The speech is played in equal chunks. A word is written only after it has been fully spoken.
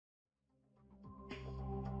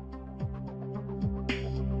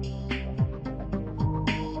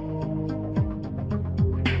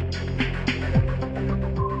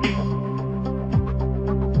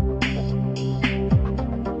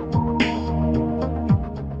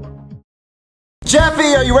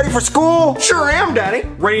Jeffy, are you ready for school? Sure am, Daddy.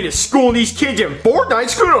 Ready to school these kids in Fortnite.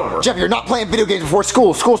 Scoot over. Jeffy, you're not playing video games before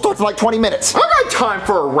school. School starts in like 20 minutes. I got time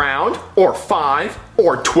for a round, or 5,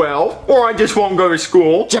 or 12, or I just won't go to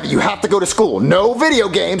school. Jeffy, you have to go to school. No video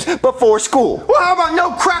games before school. Well, how about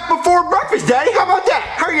no crack before breakfast, Daddy? How about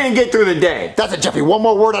that? How are you gonna get through the day? That's it, Jeffy. One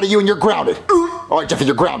more word out of you and you're grounded. All right, Jeffy,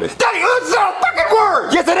 you're grounded. Daddy, that's not a fucking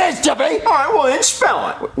word! Yes, it is, Jeffy! All right, well then spell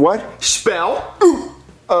it. What? Spell.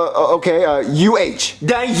 Okay, U-H.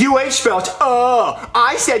 Daddy, U-H spells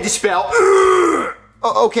I said to spell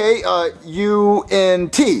Okay,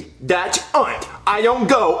 U-N-T. That's unt. I don't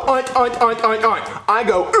go unt. I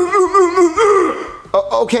go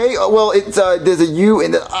Okay, well, it's, there's a U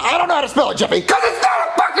in the... I don't know how to spell it, Jeffy. Cause it's not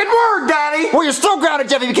a fucking word, Daddy! Well, you're still grounded,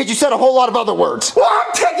 Jeffy, because you said a whole lot of other words. Well,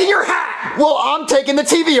 I'm taking your hat! Well, I'm taking the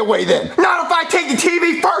TV away then. Not if I take the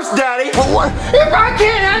TV first, Daddy! Well, what? If I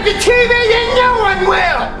can't have the TV, then no one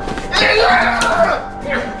will!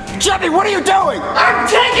 Jeffy, what are you doing? I'm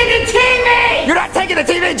taking the TV! You're not taking the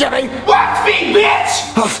TV, Jeffy! Watch me,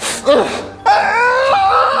 bitch!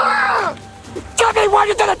 Jeffy, why'd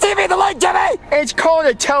you throw the TV in the lake, Jeffy? It's called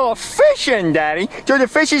a television, Daddy, so the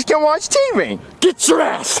fishes can watch TV. Get your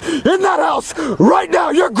ass in that house right now.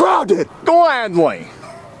 You're grounded. Gladly.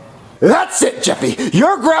 That's it, Jeffy.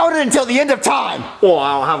 You're grounded until the end of time. Well,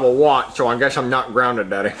 I don't have a watch, so I guess I'm not grounded,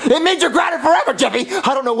 Daddy. It means you're grounded forever, Jeffy.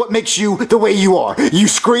 I don't know what makes you the way you are. You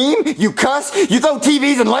scream, you cuss, you throw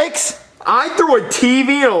TVs in lakes. I threw a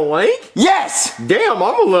TV in a lake? Yes. Damn,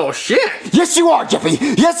 I'm a little shit. Yes, you are, Jeffy.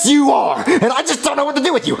 Yes, you are. And I just don't know what to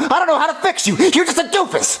do with you. I don't know how to fix you. You're just a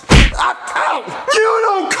doofus. Ow. You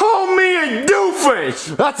don't call me a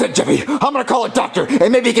doofus. That's it, Jeffy. I'm gonna call a doctor,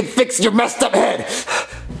 and maybe he can fix your messed up head.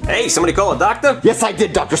 Hey, somebody call a doctor? Yes, I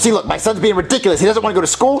did, Doctor. See, look, my son's being ridiculous. He doesn't want to go to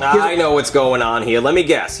school. I know what's going on here. Let me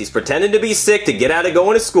guess. He's pretending to be sick to get out of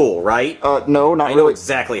going to school, right? No, not I know really.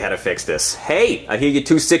 exactly how to fix this. Hey, I hear you're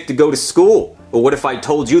too sick to go to school. Well, what if I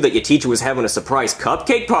told you that your teacher was having a surprise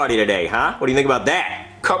cupcake party today, huh? What do you think about that?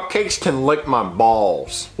 Cupcakes can lick my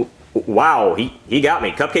balls. Wow, he got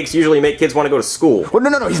me. Cupcakes usually make kids want to go to school. Well,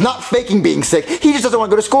 no, he's not faking being sick. He just doesn't want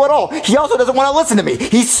to go to school at all. He also doesn't want to listen to me.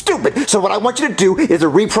 He's stupid. So what I want you to do is to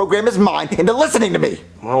reprogram his mind into listening to me.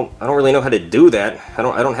 Well, I don't really know how to do that. I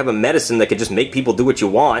don't have a medicine that could just make people do what you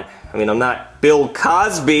want. I mean, I'm not Bill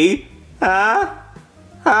Cosby. Huh?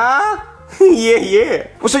 Yeah.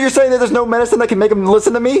 Well, so you're saying that there's no medicine that can make him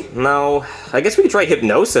listen to me? No, I guess we could try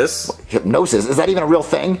hypnosis. Hypnosis? Is that even a real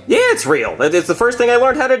thing? Yeah, it's real. It's the first thing I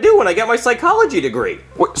learned how to do when I got my psychology degree.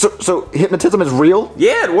 Wait, so hypnotism is real?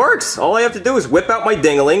 Yeah, it works. All I have to do is whip out my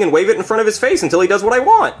ding-a-ling and wave it in front of his face until he does what I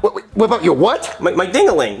want. Whip out your what? My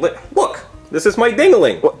ding-a-ling. Look, this is my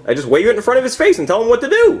ding-a-ling. I just wave it in front of his face and tell him what to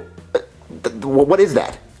do. What is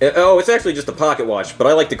that? Oh, it's actually just a pocket watch, but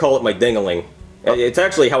I like to call it my ding-a-ling. It's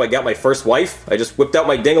actually how I got my first wife. I just whipped out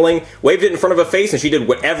my ding-a-ling, waved it in front of her face, and she did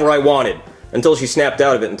whatever I wanted. Until she snapped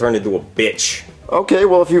out of it and turned into a bitch. Okay,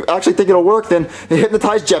 well, if you actually think it'll work, then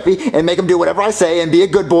hypnotize Jeffy and make him do whatever I say and be a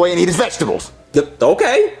good boy and eat his vegetables.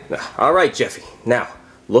 Okay. Alright, Jeffy. Now,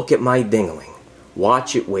 look at my ding-a-ling.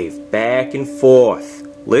 Watch it wave back and forth.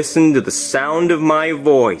 Listen to the sound of my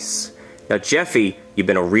voice. Now, Jeffy, you've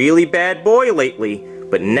been a really bad boy lately.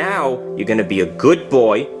 But now, you're gonna be a good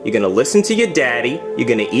boy, you're gonna listen to your daddy, you're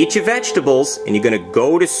gonna eat your vegetables, and you're gonna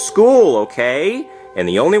go to school, okay? And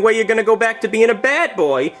the only way you're gonna go back to being a bad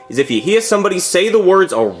boy is if you hear somebody say the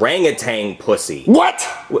words orangutan pussy. What?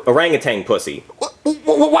 Orangutan pussy.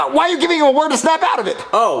 Why are you giving him a word to snap out of it?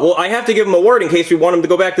 Oh, well, I have to give him a word in case we want him to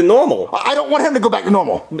go back to normal. I don't want him to go back to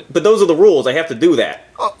normal. But those are the rules, I have to do that.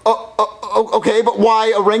 Okay, but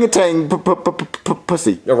why orangutan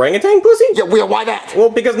pussy? Orangutan pussy? Yeah, why that? Well,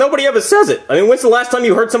 because nobody ever says it. I mean, when's the last time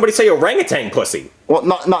you heard somebody say orangutan pussy? Well,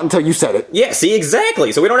 not until you said it. Yeah, see,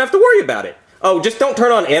 exactly, so we don't have to worry about it. Oh, just don't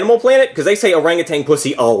turn on Animal Planet, because they say orangutan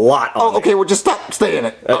pussy a lot on okay, well, just stay in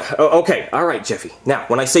it. Okay, alright, Jeffy. Now,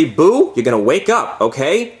 when I say boo, you're gonna wake up,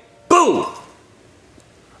 okay? Boo!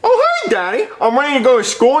 Oh, hey, Daddy. I'm ready to go to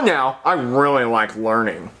school now. I really like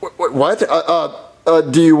learning. What?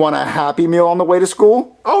 Do you want a Happy Meal on the way to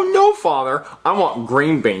school? Oh, no, Father. I want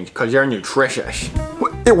green beans, because they're nutritious.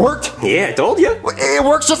 It worked? Yeah, I told you. It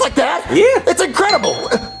works just like that? Yeah. It's incredible.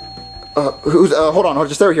 Hold on,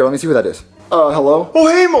 just stay here. Let me see who that is. Hello? Oh,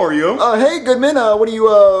 hey, Mario. Hey, Goodman, what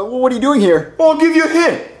are you doing here? Well, I'll give you a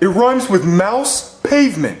hint. It rhymes with mouse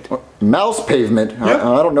pavement. Mouse pavement? Yep.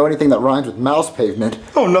 I don't know anything that rhymes with mouse pavement.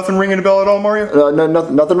 Oh, nothing ringing a bell at all, Mario? No,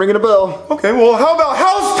 nothing ringing a bell. Okay, well, how about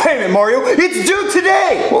house payment, Mario? It's due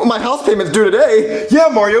today! Well, my house payment's due today. Yeah,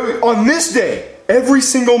 Mario, on this day, every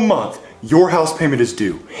single month, your house payment is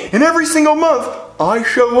due. And every single month, I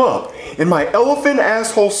show up. in my elephant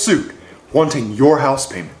asshole suit wanting your house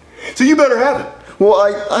payment. So you better have it. Well,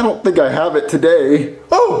 I don't think I have it today.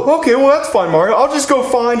 Oh, okay, well that's fine, Mario. I'll just go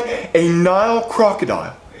find a Nile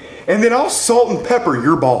crocodile. And then I'll salt and pepper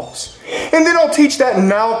your balls. And then I'll teach that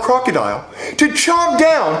Nile crocodile to chomp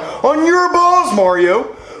down on your balls,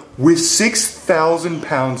 Mario, with 6,000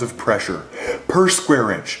 pounds of pressure per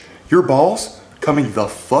square inch. Your balls coming the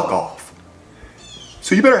fuck off.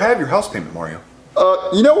 So you better have your house payment, Mario.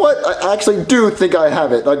 You know what? I actually do think I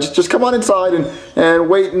have it. Just come on inside and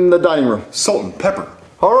wait in the dining room. Salt and pepper.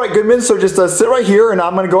 All right, Goodman, so just sit right here and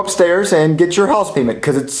I'm gonna go upstairs and get your house payment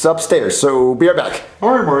because it's upstairs, so be right back.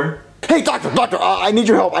 All right, Mario. Hey, doctor, I need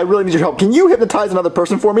your help. I really need your help. Can you hypnotize another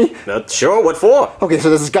person for me? Sure, what for? Okay, so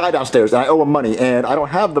there's this guy downstairs and I owe him money and I don't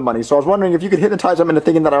have the money, so I was wondering if you could hypnotize him into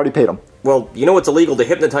thinking that I already paid him. Well, you know it's illegal to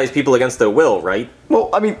hypnotize people against their will, right? Well,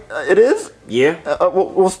 I mean, it is? Yeah.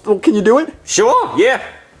 Well, can you do it? Sure, yeah.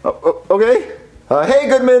 Okay. Hey,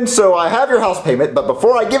 Goodman, so I have your house payment, but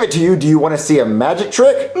before I give it to you, do you want to see a magic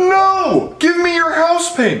trick? No! Give me your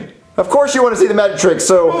house payment. Of course you want to see the magic trick,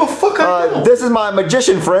 so Oh, fuck, I know. this is my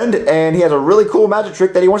magician friend, and he has a really cool magic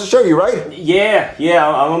trick that he wants to show you, right? Yeah,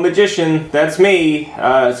 I'm a magician. That's me.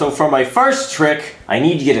 So for my first trick, I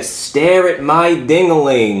need you to stare at my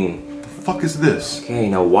ding-a-ling. The fuck is this? Okay,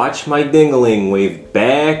 now watch my ding-a-ling wave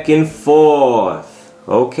back and forth.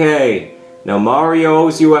 Okay, now Mario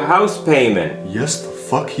owes you a house payment. Yes, the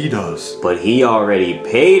fuck he does. But he already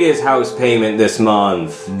paid his house payment this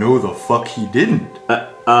month. No, the fuck he didn't.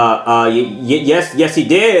 Yes he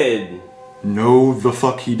did. No, the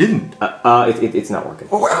fuck he didn't. It's not working.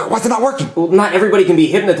 Why's it not working? Well, not everybody can be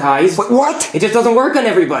hypnotized. What? It just doesn't work on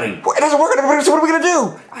everybody. It doesn't work on everybody, so what are we gonna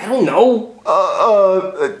do? I don't know.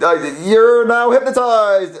 You're now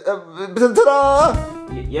hypnotized. Ta-da!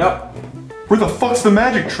 Yep. Where the fuck's the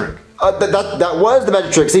magic trick? That was the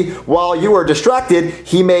magic trick. See, while you were distracted,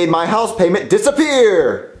 he made my house payment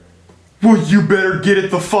disappear. Well, you better get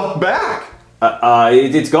it the fuck back.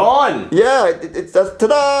 It's gone. Yeah, that's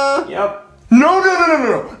ta-da! Yep. No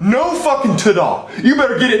fucking ta-da. You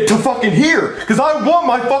better get it to fucking here, because I want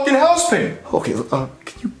my fucking house payment. Okay,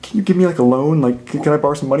 can you give me like a loan? Like, can I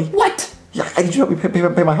borrow some money? What? Yeah, I need you to help me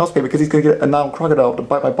pay my house payment because he's gonna get a Nile crocodile to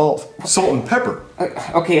bite my balls. Salt and pepper.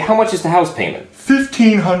 Okay, how much is the house payment?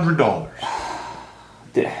 $1,500.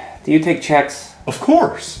 Do you take checks? Of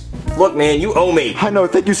course. Look, man, you owe me. I know,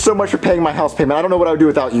 thank you so much for paying my house payment. I don't know what I would do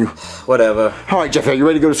without you. Whatever. All right, Jeffy, are you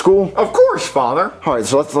ready to go to school? Of course, Father. All right,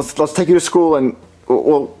 so let's take you to school and,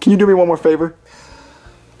 well, can you do me one more favor?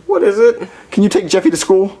 What is it? Can you take Jeffy to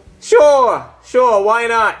school? Sure, why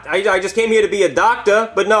not? I just came here to be a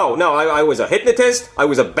doctor, but no, I was a hypnotist, I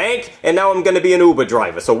was a bank, and now I'm gonna be an Uber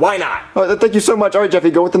driver, so why not? All right, thank you so much. All right, Jeffy,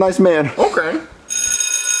 go with the nice man. Okay.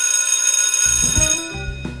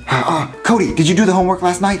 Cody, did you do the homework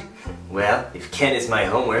last night? Well, if Ken is my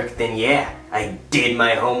homework, then yeah, I did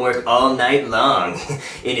my homework all night long.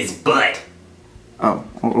 In his butt. Oh,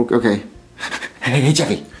 okay. Hey,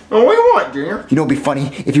 Jeffy. Well, what do you want, Junior? You know it'd be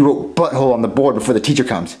funny if you wrote butthole on the board before the teacher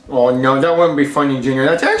comes. Oh, no, that wouldn't be funny, Junior.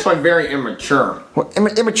 That's actually very immature. Well,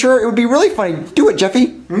 immature? It would be really funny. Do it,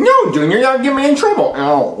 Jeffy. No, Junior, that'll get me in trouble. I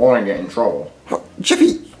don't want to get in trouble.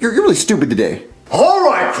 Jeffy, you're really stupid today.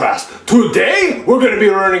 Alright, class. Today, we're gonna be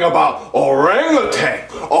learning about orangutan.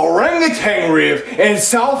 Orangutan live in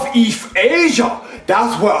Southeast Asia.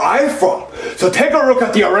 That's where I'm from. So take a look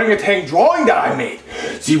at the orangutan drawing that I made.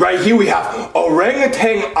 See, right here we have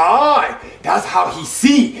orangutan eye. That's how he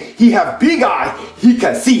see. He have big eye, he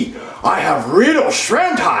can see. I have little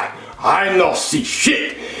slant eye. I no see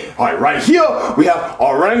shit. Alright, right here we have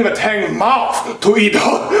orangutan mouth to eat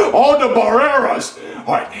all the bananas.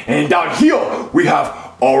 Alright, and down here we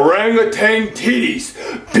have orangutan titties.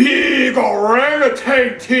 Big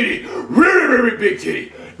orangutan titty. Really big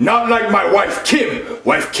titty. Not like my wife Kim.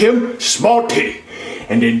 Wife Kim, small titty.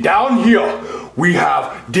 And then down here we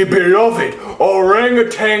have the beloved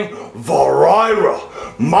orangutan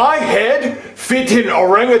varira. My head fit in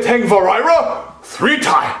orangutan varira 3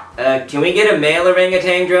 times. Can we get a male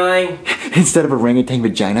orangutan drawing? Instead of orangutan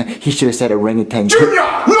vagina, he should have said orangutan. Junior,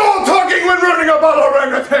 no talking when learning about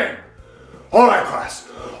orangutan. Alright, class.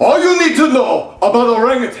 All you need to know about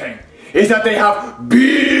orangutan is that they have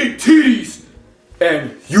big titties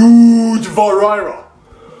and huge varira.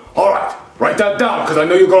 Alright, write that down because I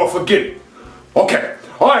know you're gonna forget it. Okay,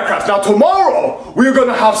 alright, class. Now tomorrow we're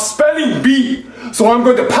gonna have spelling bee. So I'm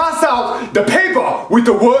going to pass out the paper with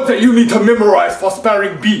the words that you need to memorize for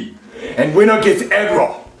spelling bee. And winner gets egg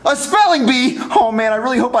roll. A spelling bee? Oh man, I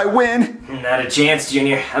really hope I win. Not a chance,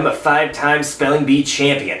 Junior. I'm a 5-time spelling bee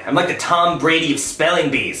champion. I'm like the Tom Brady of spelling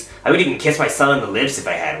bees. I would even kiss my son on the lips if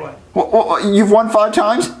I had one. You've won 5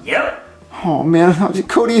 times? Yep. Oh man,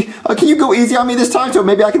 Cody, can you go easy on me this time so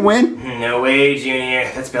maybe I can win? No way, Junior.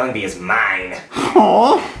 That spelling bee is mine.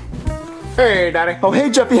 Aw. Hey, Daddy. Oh, hey,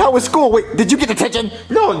 Jeffy, how was school? Wait, did you get detention?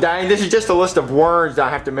 No, Daddy, this is just a list of words that I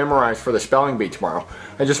have to memorize for the spelling bee tomorrow.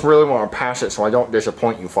 I just really want to pass it so I don't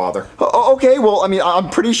disappoint you, Father. Okay, well, I mean, I'm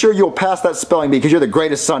pretty sure you'll pass that spelling bee because you're the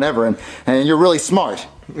greatest son ever and you're really smart.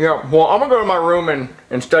 Yeah, well, I'm going to go to my room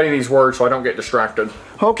and study these words so I don't get distracted.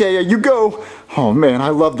 Okay, you go. Oh, man, I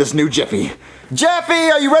love this new Jeffy.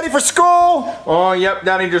 Jeffy, are you ready for school? Oh, yep,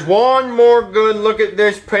 Daddy, just one more good look at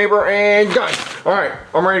this paper and done. All right,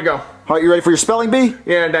 I'm ready to go. All right, you ready for your spelling bee?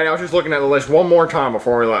 Yeah, Daddy, I was just looking at the list one more time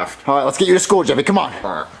before we left. All right, let's get you to school, Jeffy. Come on.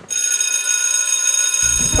 All right.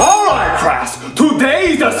 Alright, class.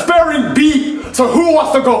 Today is the spelling bee. So who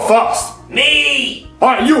wants to go first? Me!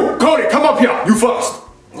 Alright, you, Cody, come up here. You first.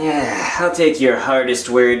 Yeah, I'll take your hardest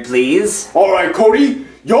word, please. Alright, Cody,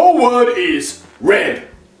 your word is red.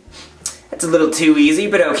 That's a little too easy,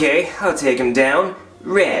 but okay. I'll take him down.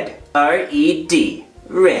 Red. R-E-D.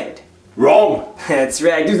 Red. Wrong. That's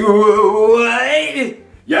right. What?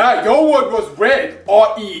 Yeah, your word was red.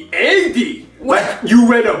 R-E-A-D. What? Like you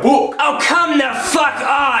read a book. Oh, come the fuck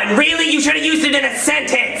on! Really? You should have used it in a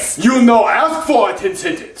sentence! You know, ask for it in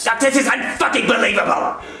sentence. This is unfucking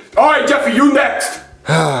believable! Alright, Jeffy, you next.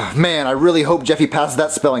 Man, I really hope Jeffy passes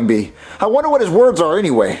that spelling bee. I wonder what his words are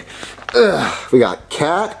anyway. We got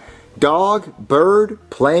cat, dog, bird,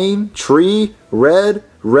 plane, tree, red,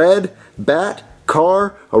 bat,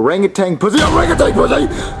 car, orangutan, pussy, orangutan, pussy!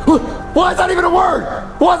 Why is that even a word?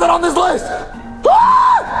 Why is that on this list?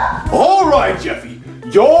 Ah! Alright, Jeffy,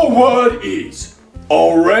 your word is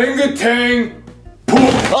orangutan poop.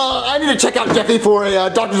 I need to check out Jeffy for a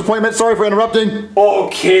doctor's appointment. Sorry for interrupting.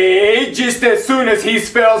 Okay, just as soon as he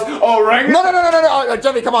spells orangutan. No,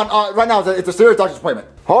 Jeffy, come on. Right now, it's a serious doctor's appointment.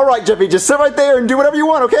 All right, Jeffy, just sit right there and do whatever you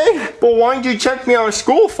want, okay? But why did you check me out of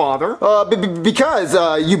school, Father? Because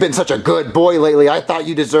you've been such a good boy lately. I thought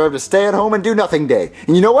you deserved a stay-at-home and do-nothing day.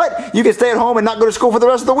 And you know what? You can stay at home and not go to school for the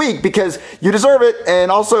rest of the week because you deserve it. And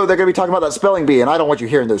also, they're going to be talking about that spelling bee, and I don't want you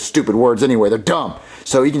hearing those stupid words anyway. They're dumb.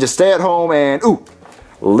 So you can just stay at home and,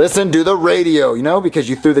 listen to the radio, you know, because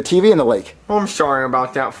you threw the TV in the lake. I'm sorry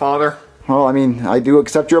about that, Father. Well, I mean, I do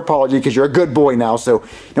accept your apology because you're a good boy now. So,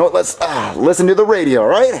 you know what? Let's listen to the radio, all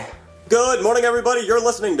right? Good morning, everybody. You're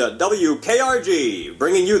listening to WKRG,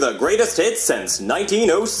 bringing you the greatest hits since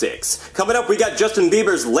 1906. Coming up, we got Justin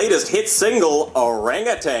Bieber's latest hit single,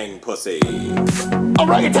 Orangutan Pussy.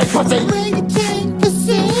 Orangutan pussy! Orangutan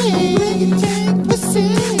pussy, orangutan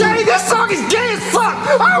pussy. Daddy, this song is gay as fuck!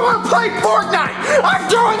 I want to play Fortnite! I'm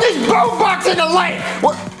throwing this boombox in the lake!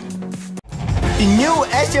 What? The new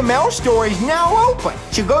SML store is now open,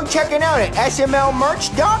 so go check it out at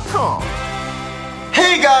smlmerch.com.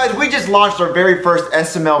 Hey guys, we just launched our very first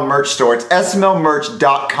SML merch store. It's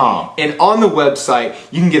smlmerch.com. And on the website,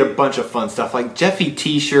 you can get a bunch of fun stuff like Jeffy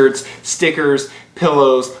t-shirts, stickers,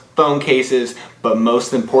 pillows, phone cases, but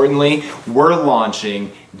most importantly, we're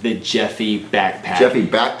launching the Jeffy Backpack. Jeffy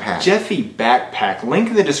Backpack. Jeffy Backpack. Link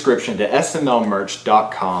in the description to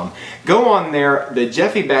smlmerch.com. Go on there. The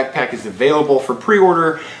Jeffy Backpack is available for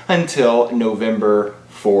pre-order until November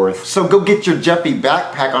 4th. So go get your Jeffy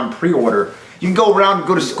Backpack on pre-order. You can go around and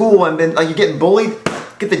go to school and then, like, you're getting bullied,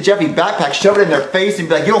 get the Jeffy Backpack, shove it in their face and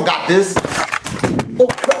be like, you don't got this. Oh,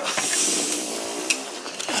 crap.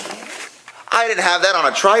 I didn't have that on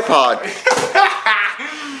a tripod.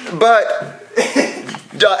 But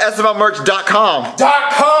smlmerch.com.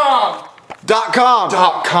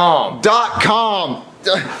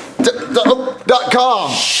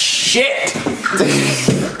 .com. Shit!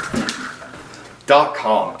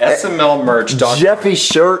 .com. smlmerch.com. Jeffy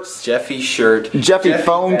shirts. Jeffy shirt. Jeffy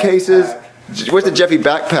phone cases. Where's the Jeffy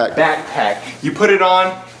backpack? Backpack. You put it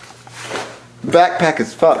on. Backpack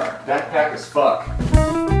as fuck. Backpack as fuck.